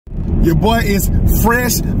Your boy is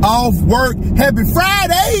fresh off work. Happy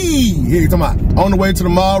Friday! Here you talking about on the way to the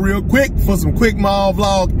mall real quick for some quick mall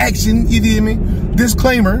vlog action. You feel me?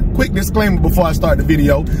 Disclaimer, quick disclaimer before I start the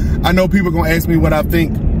video. I know people gonna ask me what I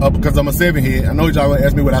think because I'm a 7-head. I know y'all gonna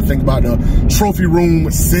ask me what I think about the trophy room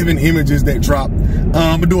 7 images that dropped. I'm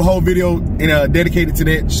gonna do a whole video dedicated to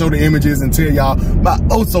that, show the images and tell y'all my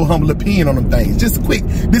oh so humble opinion on them things. Just a quick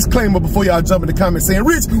disclaimer before y'all jump in the comments saying,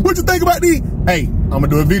 Rich, what you think about these? Hey, I'm gonna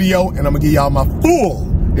do a video and I'm gonna give y'all my full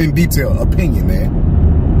in detail opinion,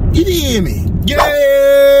 man. You hear me?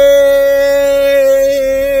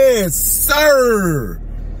 Yes, sir.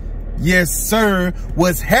 Yes, sir.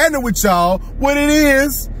 What's happening with y'all? What it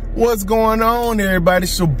is? What's going on, everybody?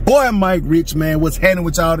 It's your boy, Mike Rich, man. What's happening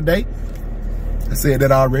with y'all today? I said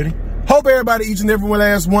that already. Hope everybody, each and every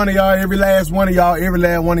last one of y'all, every last one of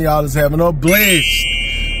y'all is having a blessed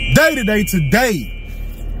day today.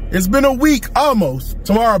 It's been a week almost.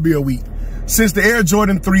 Tomorrow will be a week since the Air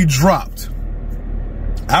Jordan 3 dropped.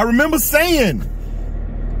 I remember saying,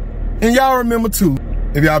 and y'all remember too,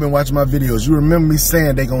 if y'all been watching my videos, you remember me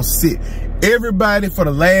saying they gonna sit. Everybody for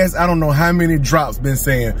the last, I don't know how many drops been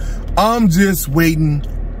saying, I'm just waiting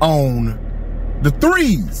on the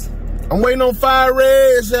 3s. I'm waiting on Fire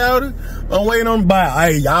Red, shouted. I'm waiting on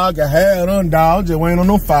hey, y'all can have them, dog. Just waiting on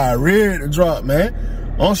no Fire Red to drop, man.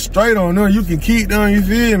 I'm straight on them. You can keep them, you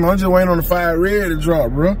feel me? I'm just waiting on the Fire Red to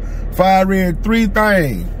drop, bro. Fire Red 3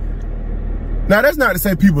 thing. Now, that's not to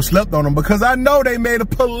say people slept on them, because I know they made a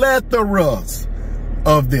plethora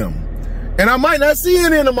of them. And I might not see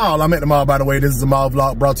it in the mall. I'm at the mall, by the way. This is a mall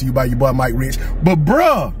vlog brought to you by your boy, Mike Rich. But,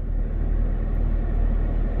 bruh,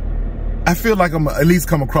 I feel like I'm at least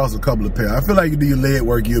come across a couple of pairs. I feel like you do your leg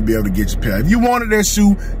work, you'll be able to get your pair. If you wanted that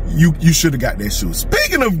shoe, you should have got that shoe.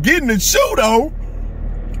 Speaking of getting the shoe, though,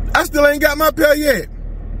 I still ain't got my pair yet.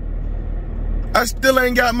 I still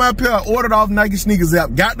ain't got my pair. I ordered off Nike Sneakers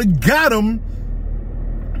app. Got them.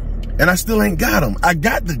 And I still ain't got them. I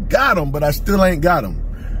got them, but I still ain't got them.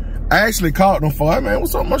 I actually called them for, hey, man,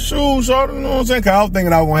 what's up with my shoes, shorty? You know what I'm saying? Cause I was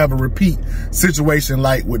thinking I was gonna have a repeat situation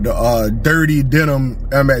like with the dirty denim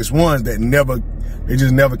Air Max 1s that they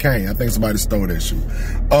just never came. I think somebody stole that shoe.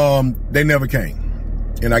 They never came.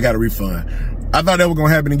 And I got a refund. I thought that was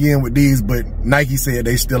gonna happen again with these, but Nike said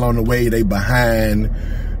they still on the way, they behind.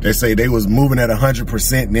 They say they was moving at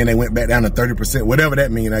 100% and then they went back down to 30%. Whatever that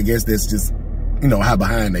means, I guess that's just, you know, how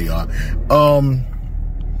behind they are.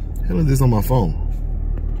 Hell is this on my phone?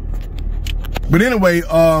 But anyway,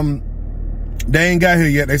 they ain't got here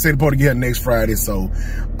yet. They say they're supposed to get here next Friday. So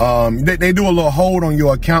they do a little hold on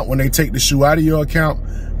your account when they take the shoe out of your account.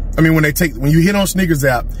 I mean, when you hit on Sneakers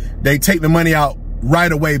app, they take the money out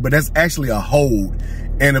right away, but that's actually a hold.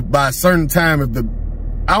 And if by a certain time,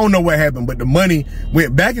 I don't know what happened, but the money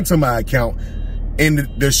went back into my account and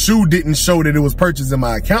the shoe didn't show that it was purchased in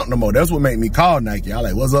my account no more. That's what made me call Nike. I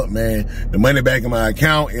like, what's up, man? The money back in my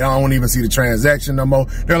account, and I don't even see the transaction no more.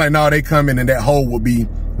 They're like, no, they come in and that hold will be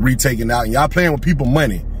retaken out. And y'all playing with people's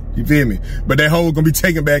money. You feel me? But that hold gonna be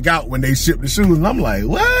taken back out when they ship the shoes. And I'm like,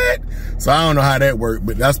 what? So I don't know how that worked,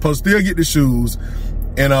 but I'm supposed to still get the shoes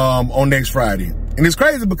and on next Friday. And it's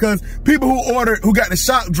crazy because people who got the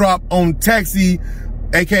shock drop on Taxi,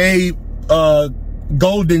 aka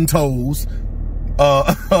Golden Toes,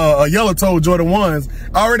 Yellow Toe Jordan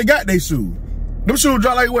 1s, already got their shoes. Them shoes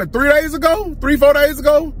dropped like what, 4 days ago?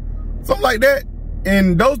 Something like that.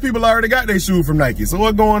 And those people already got their shoes from Nike. So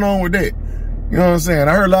what's going on with that? You know what I'm saying?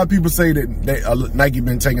 I heard a lot of people say that Nike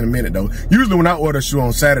been taking a minute though. Usually when I order a shoe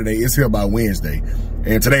on Saturday, it's here by Wednesday.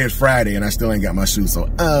 And today is Friday and I still ain't got my shoes. So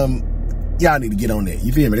y'all need to get on that.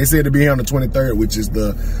 You feel me? They said to be here on the 23rd, which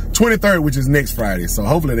is next Friday. So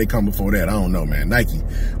hopefully they come before that. I don't know, man. Nike,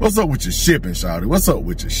 what's up with your shipping, shawty? What's up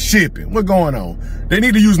with your shipping? What's going on? They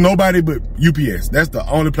need to use nobody but UPS. That's the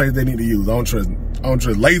only place they need to use. I don't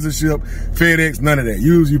trust Laser Ship, FedEx, none of that.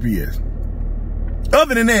 Use UPS.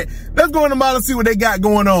 Other than that, let's go in the mall and see what they got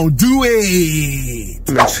going on. Do it.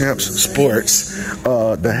 Champs Sports.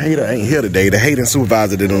 The hater ain't here today. The hating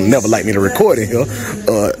supervisor that don't never like me to record in here.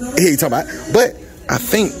 Here you talking about. But I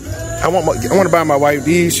think I want to buy my wife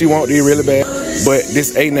these. She want these really bad. But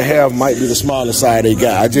this 8.5 might be the smallest size they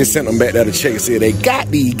got. I just sent them back there to check and see if they got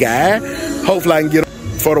these guys. Hopefully I can get them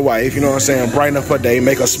for the wife, you know what I'm saying? Brighten up her day,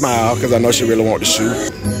 make her smile, because I know she really want the shoe.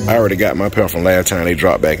 I already got my pair from last time they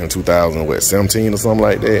dropped back in 2017 or something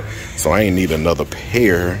like that. So I ain't need another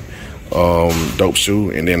pair. Dope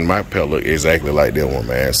shoe, and then my pair look exactly like that one,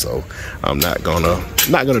 man. So I'm not gonna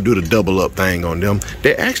do the double up thing on them.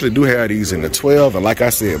 They actually do have these in the 12, and like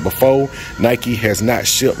I said before, Nike has not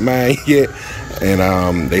shipped mine yet.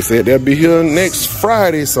 And they said they'll be here next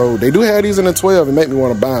Friday. So they do have these in the 12. It make me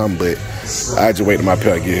want to buy them, but I just wait till my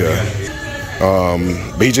pair get here.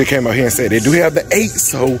 BJ came out here and said they do have the 8,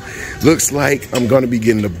 so looks like I'm gonna be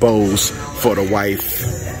getting the bows for the wife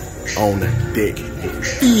on deck.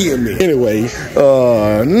 Yeah, man. Anyway,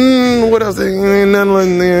 what else?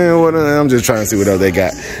 I'm just trying to see what else they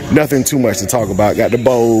got. Nothing too much to talk about. Got the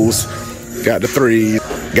bows, got the 3s,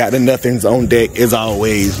 got the nothings on deck as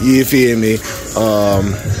always. You feel me?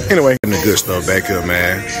 Anyway, the good stuff back here,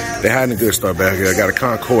 man. They hiding the good stuff back here. Got a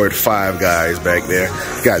Concord 5 guys back there.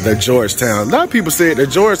 Got the Georgetown. A lot of people said the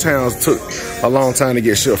Georgetowns took a long time to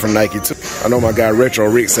get shipped from Nike too. I know my guy Retro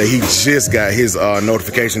Rick said he just got his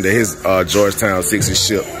notification that his Georgetown 6 is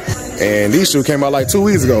shipped. And these shoes came out like 2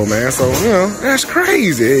 weeks ago, man. So, you know, that's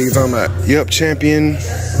crazy. Hey, you talking about, yep, champion.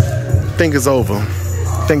 Think it's over.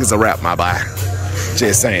 Think it's a wrap, my boy.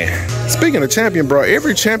 Just saying. Speaking of champion, bro,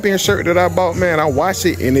 every champion shirt that I bought, man, I wash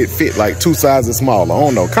it and it fit like 2 sizes smaller. I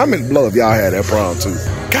don't know. Comment below if y'all had that problem too.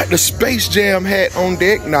 Got the Space Jam hat on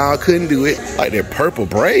deck. Nah, I couldn't do it. Like that purple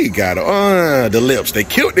braid got it. The lips. They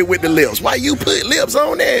killed it with the lips. Why you put lips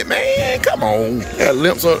on that, man? Come on. Got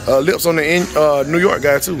lips on the New York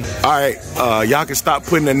guy too. All right, y'all can stop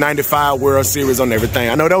putting the 95 World Series on everything.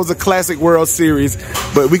 I know that was a classic World Series,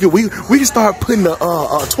 but we can start putting the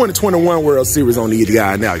 2021 World Series on these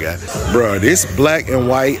guys now, guys. Bro, this black and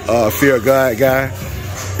white Fear of God guy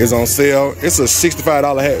is on sale. It's a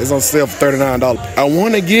 $65 hat. It's on sale for $39. I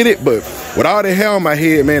want to get it, but with all the hair on my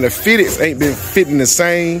head, man, the fitteds ain't been fitting the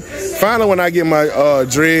same. Finally, when I get my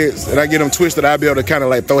dreads and I get them twisted, I'll be able to kind of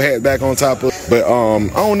like throw hats back on top of. But I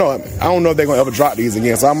don't know. I don't know if they're gonna ever drop these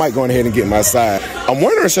again. So I might go ahead and get my size. I'm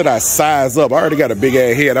wondering, should I size up? I already got a big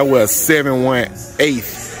ass head. I wear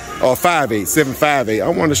 7/1/8. Or 5'8", 7'5'8". I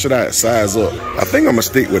wonder, should I size up? I think I'm gonna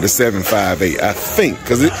stick with the 7'5'8". I think,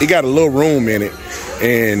 cause it got a little room in it,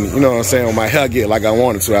 and you know what I'm saying. When my hair get like I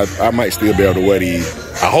wanted to, I might still be able to wear these.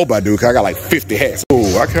 I hope I do, cause I got like 50 hats.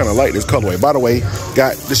 Ooh, I kind of like this colorway. By the way,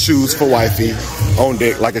 got the shoes for wifey on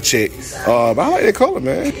deck like a chick. But I like that color,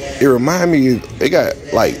 man. It remind me, they got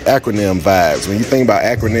like acronym vibes. When you think about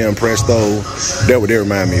acronym Presto, that's what they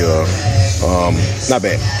remind me of. Not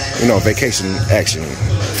bad. You know, vacation action.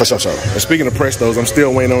 For sure. And speaking of Prestos, I'm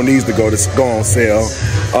still waiting on these to go on sale.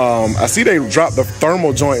 I see they dropped the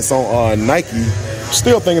thermal joints on Nike.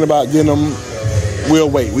 Still thinking about getting them. We'll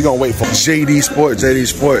wait. We're gonna wait for JD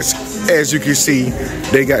Sports. As you can see,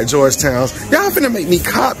 they got Georgetowns. Y'all finna make me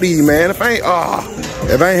cop these, man. If I ain't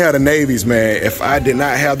had the navies, man. If I did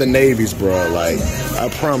not have the navies, bro, like I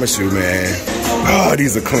promise you, man. Oh,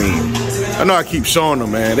 these are clean. I know I keep showing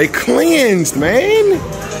them, man. They cleansed, man.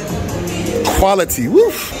 Quality,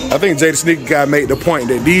 woof. I think Jada Sneaker Guy made the point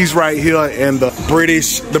that these right here and the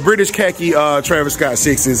British khaki Travis Scott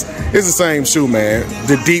 6s is the same shoe, man.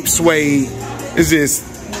 The deep suede is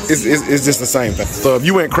just the same thing. So if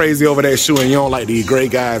you went crazy over that shoe and you don't like these gray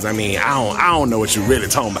guys, I mean, I don't know what you're really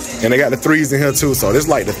talking about. And they got the 3s in here too, so this is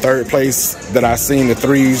like the 3rd place that I seen the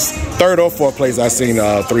 3s. 3rd or 4th place I seen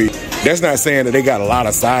 3. That's not saying that they got a lot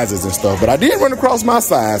of sizes and stuff, but I did run across my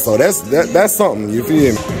size, so that's something, you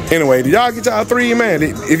feel me? Anyway, did y'all get y'all 3, man?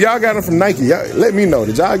 If y'all got them from Nike, let me know.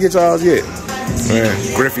 Did y'all get y'all's yet?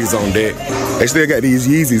 Man, Griffey's on deck. They still got these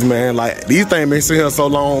Yeezys, man. Like, these things been sitting here so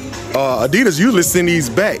long. Adidas usually send these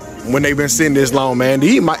back when they've been sitting this long, man.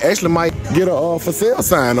 These might get a for sale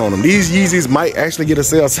sign on them. These Yeezys might actually get a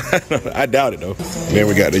sale sign on them. I doubt it, though. Then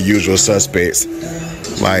we got the usual suspects.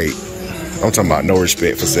 Like, I'm talking about no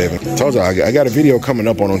respect for 7. Told y'all, I got a video coming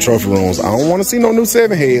up on them trophy rooms. I don't want to see no new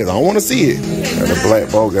 7 heads. I don't want to see it. Got the black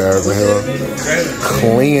bow guys in here.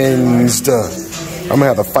 Cleansed. I'm going to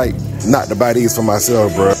have to fight not to buy these for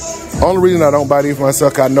myself, bro. Only reason I don't buy these for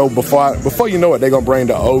myself, I know before you know it, they're going to bring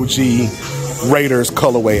the OG Raiders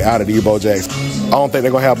colorway out of these Bo Jackson. I don't think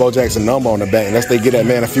they're going to have Bo Jackson number on the back. Unless they get that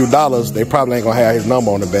man a few dollars, they probably ain't going to have his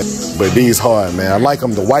number on the back. But these hard, man. I like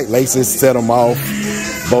them. The white laces set them off.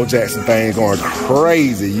 Bo Jackson thing going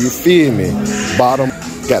crazy. You feel me? Bottom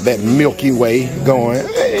got that Milky Way going.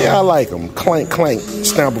 Hey, I like them. Clank, clank.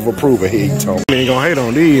 Stamp of approval here, you told me. I ain't going to hate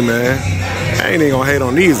on these, man. I ain't even going to hate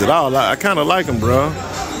on these at all. I kind of like them, bro.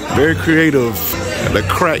 Very creative. The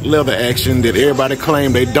cracked leather action that everybody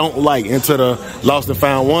claim they don't like until the Lost and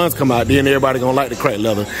Found ones come out. Then everybody gonna like the cracked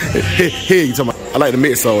leather. Here you talking about. I like the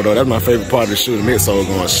midsole though. That's my favorite part of the shoe. The midsole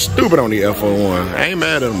going stupid on the F01. I ain't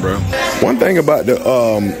mad at them, bro. One thing about the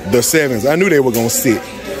 7s, I knew they were gonna sit.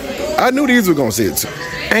 I knew these were gonna sit too.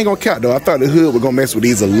 I ain't gonna count though. I thought the hood was gonna mess with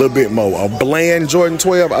these a little bit more. A bland Jordan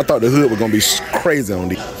 12, I thought the hood was gonna be crazy on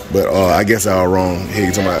these. But I guess I was wrong. Here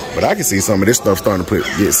you talking about. But I can see some of this stuff starting to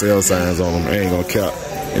get sale signs on them. I ain't gonna count.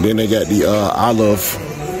 And then they got the olive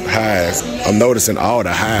highs. I'm noticing all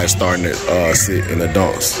the highs starting to sit in the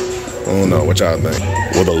dunks. I don't know what y'all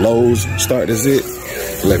think. Will the lows start to sit?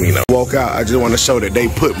 Let me know. Walk out, I just want to show that they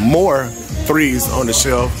put more 3s on the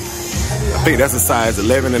shelf. I think that's a size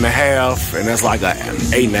 11.5, and that's like an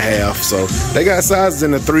 8.5. So they got sizes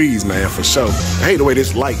in the 3s, man, for sure. I hate the way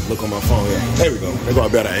this light look on my phone. Yeah, there we go. They got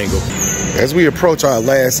a better angle. As we approach our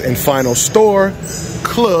last and final store,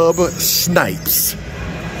 Club Snipes.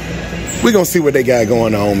 We're gonna see what they got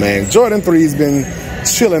going on, man. Jordan 3's been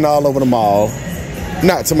chilling all over the mall.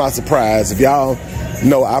 Not to my surprise. If y'all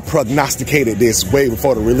know, I prognosticated this way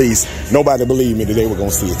before the release. Nobody believed me that they were gonna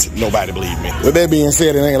see it. Nobody believed me. With that being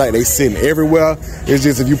said, it ain't like they sitting everywhere. It's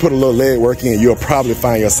just if you put a little leg work in, you'll probably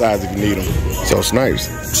find your size if you need them. So Snipes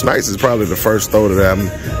is probably the first store that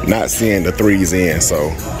I'm not seeing the 3s in. So,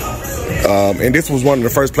 and this was one of the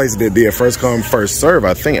first places that did first come, first serve.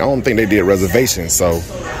 I don't think they did reservations. So.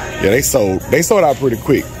 Yeah, they sold out pretty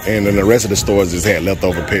quick, and then the rest of the stores just had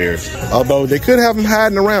leftover pairs. Although they could have them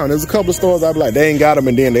hiding around. There's a couple of stores I'd be like, they ain't got them,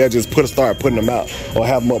 and then they'll just start putting them out or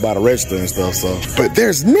have them up by the register and stuff. So, but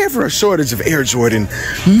there's never a shortage of Air Jordan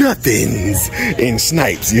nothings in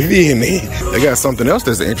Snipes. You feel me? They got something else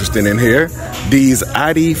that's interesting in here. These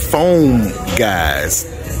ID foam guys.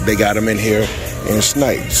 They got them in here in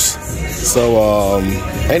Snipes. So,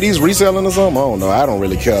 ain't these reselling or something? I don't know. I don't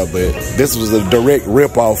really care, but this was a direct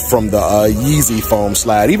rip-off from the Yeezy foam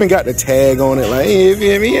slide. Even got the tag on it, like, hey, you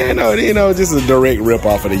feel me? Yeah, no, just a direct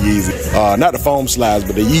rip-off of the Yeezy. Not the foam slides,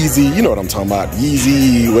 but the Yeezy, you know what I'm talking about.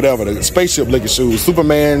 Yeezy, whatever, the spaceship-looking shoes.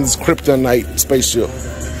 Superman's kryptonite spaceship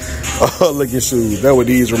looking shoes. That's what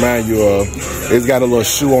these remind you of. It's got a little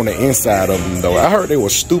shoe on the inside of them, though. I heard they were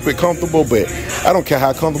stupid comfortable, but I don't care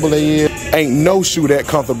how comfortable they is. Ain't no shoe that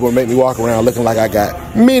comfortable and make me walk around looking like I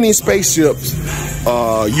got many spaceships,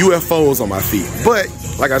 UFOs on my feet. But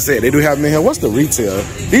like I said, they do have them in here. What's the retail?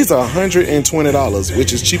 These are $120,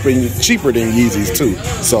 which is cheaper than Yeezys too.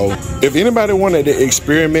 So if anybody wanted to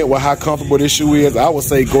experiment with how comfortable this shoe is, I would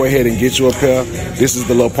say go ahead and get you a pair. This is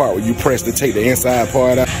the little part where you press to take the inside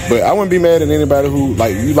part out. But I wouldn't be mad at anybody who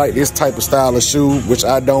you like this type of style of shoe, which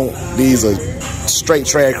I don't. These are straight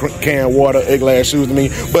trash can water, ugly ass shoes to me.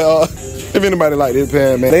 But if anybody like this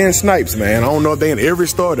pair, man, they in Snipes, man. I don't know if they in every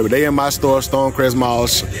store, but they in my store, Stonecrest Mall,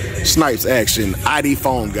 Snipes action, ID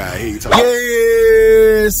foam guy. Here you talk.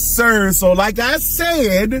 Yes, sir. So like I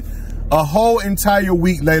said, a whole entire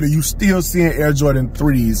week later, you still seeing Air Jordan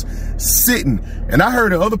 3s sitting. And I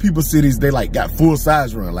heard in other people's cities, they got full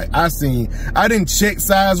size run. Like I didn't check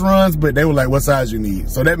size runs, but they were like, what size you need?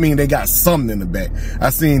 So that means they got something in the back. I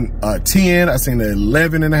seen a 10, I seen an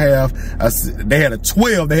 11.5. They had a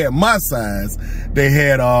 12, they had my size. They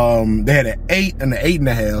had an 8 and an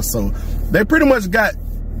 8.5. So they pretty much got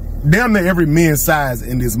damn near every men's size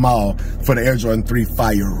in this mall for the Air Jordan 3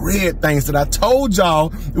 Fire Red things that I told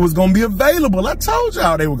y'all it was gonna be available. I told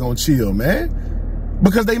y'all they were gonna chill, man.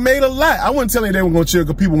 Because they made a lot. I wasn't telling you they were gonna chill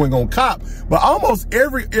because people weren't gonna cop, but almost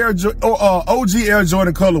every OG Air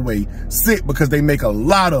Jordan colorway sit because they make a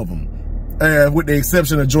lot of them. With the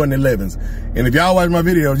exception of Jordan 11s. And if y'all watch my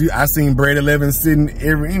videos, I seen Braid 11 sitting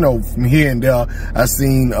from here and there. I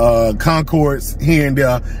seen Concords here and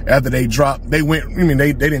there after they dropped. They went,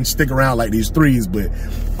 they didn't stick around like these 3s, but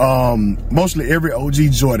mostly every OG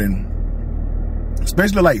Jordan,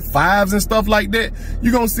 especially like 5s and stuff like that,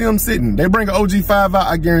 you're gonna see them sitting. They bring an OG 5 out,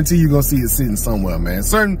 I guarantee you're gonna see it sitting somewhere, man.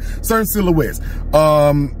 Certain silhouettes.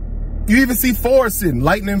 You even see 4s sitting,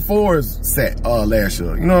 Lightning 4s sat last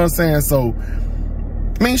year. You know what I'm saying? So,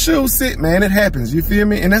 shoes sit, man. It happens. You feel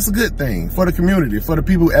me? And that's a good thing for the community, for the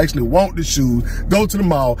people who actually want the shoes, go to the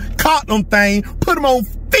mall, cop them thing, put them on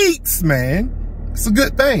feet, man. It's a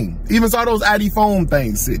good thing. Even saw those ID foam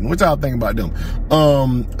things sitting. What y'all think about them?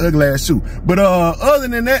 Ugly ass shoe. But other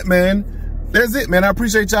than that, man, that's it, man. I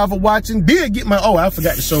appreciate y'all for watching. Did get I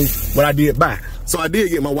forgot to show what I did buy. So I did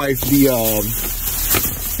get my wife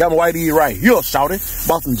got my white right here, shouty.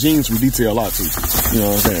 Bought some jeans from Detail Art too. You know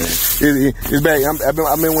what I'm saying? It's bad. I've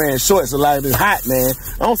been wearing shorts a lot. It's hot, man.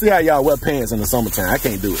 I don't see how y'all wear pants in the summertime. I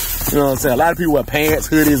can't do it. You know what I'm saying? A lot of people wear pants,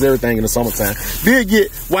 hoodies, everything in the summertime. Did get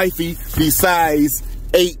wifey the size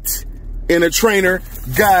 8 in a trainer,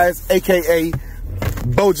 guys, aka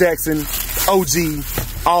Bo Jackson, OG,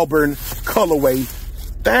 Auburn, colorway.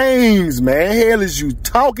 Things, man. Hell is you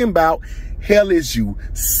talking about? Hell is you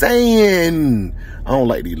saying? I don't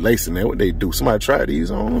like these laces, man. What they do? Somebody try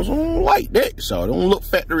these on. I don't like that, so don't look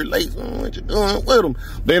factory lace. I don't know what you're doing with them.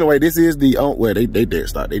 But anyway, this is the well, they dead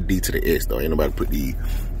start. They D to the S though. Ain't nobody put these.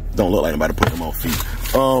 Don't look like nobody put them on feet.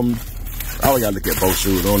 I always gotta look at both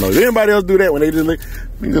shoes. I don't know. Does anybody else do that when they just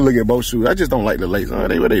look at both shoes? I just don't like the lace.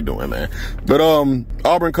 What they doing, man? But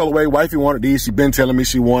Auburn colorway, wifey wanted these. She been telling me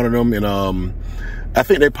she wanted them, and I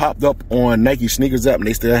think they popped up on Nike sneakers app, and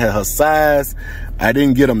they still had her size. I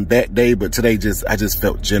didn't get them that day, but today I just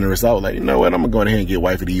felt generous. I was like, you know what? I'm gonna go ahead and get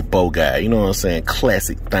wifey these bow guys. You know what I'm saying?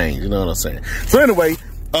 Classic things. You know what I'm saying? So anyway,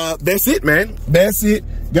 that's it, man. That's it.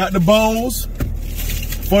 Got the bows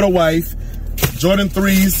for the wife. Jordan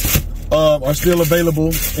 3s are still available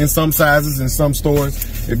in some sizes in some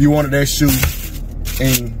stores. If you wanted that shoe,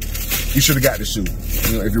 and you should have got the shoe.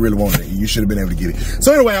 You know, if you really wanted it, you should have been able to get it.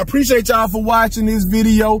 So anyway, I appreciate y'all for watching this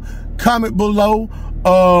video. Comment below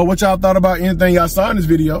what y'all thought about anything y'all saw in this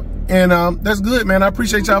video. And that's good, man. I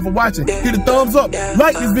appreciate y'all for watching. Hit the thumbs up.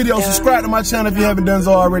 Like this video. Subscribe to my channel if you haven't done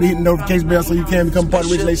so already. Hit the notification bell so you can become part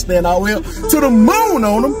of Rich Nation. Stand all the way up to the moon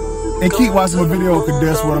on them. And keep watching my video, because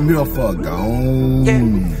that's what I'm here for.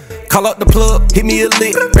 Gone. Call up the plug, hit me a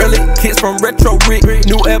lick. Early kicks from Retro Rick.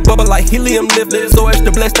 New air bubble like helium lift. So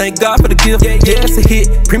extra blessed, thank God for the gift. Yeah, it's a hit,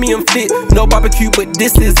 premium fit. No barbecue, but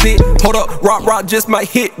this is it. Hold up, rock just might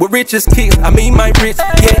hit with richest kicks. I mean, my rich,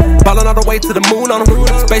 yeah. Ballin' all the way to the moon on them.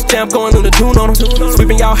 Space Jam going on the tune on them.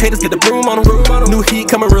 Sweeping y'all haters, get the broom on them. New heat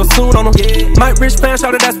coming real soon on them. My rich fan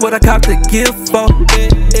shouted, that's what I cop the gift for.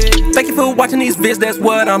 Thank you for watching these vids, that's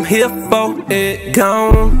what I'm here for.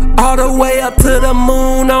 Gone all the way up to the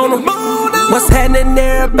moon on them. What's happening,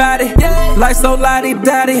 everybody? Life so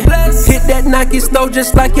lottie-dottie. Hit that Nike store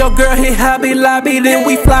just like your girl hit Hobby Lobby. Then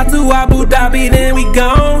we fly to Abu Dhabi, then we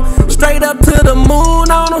gone straight up to the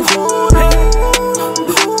moon on them.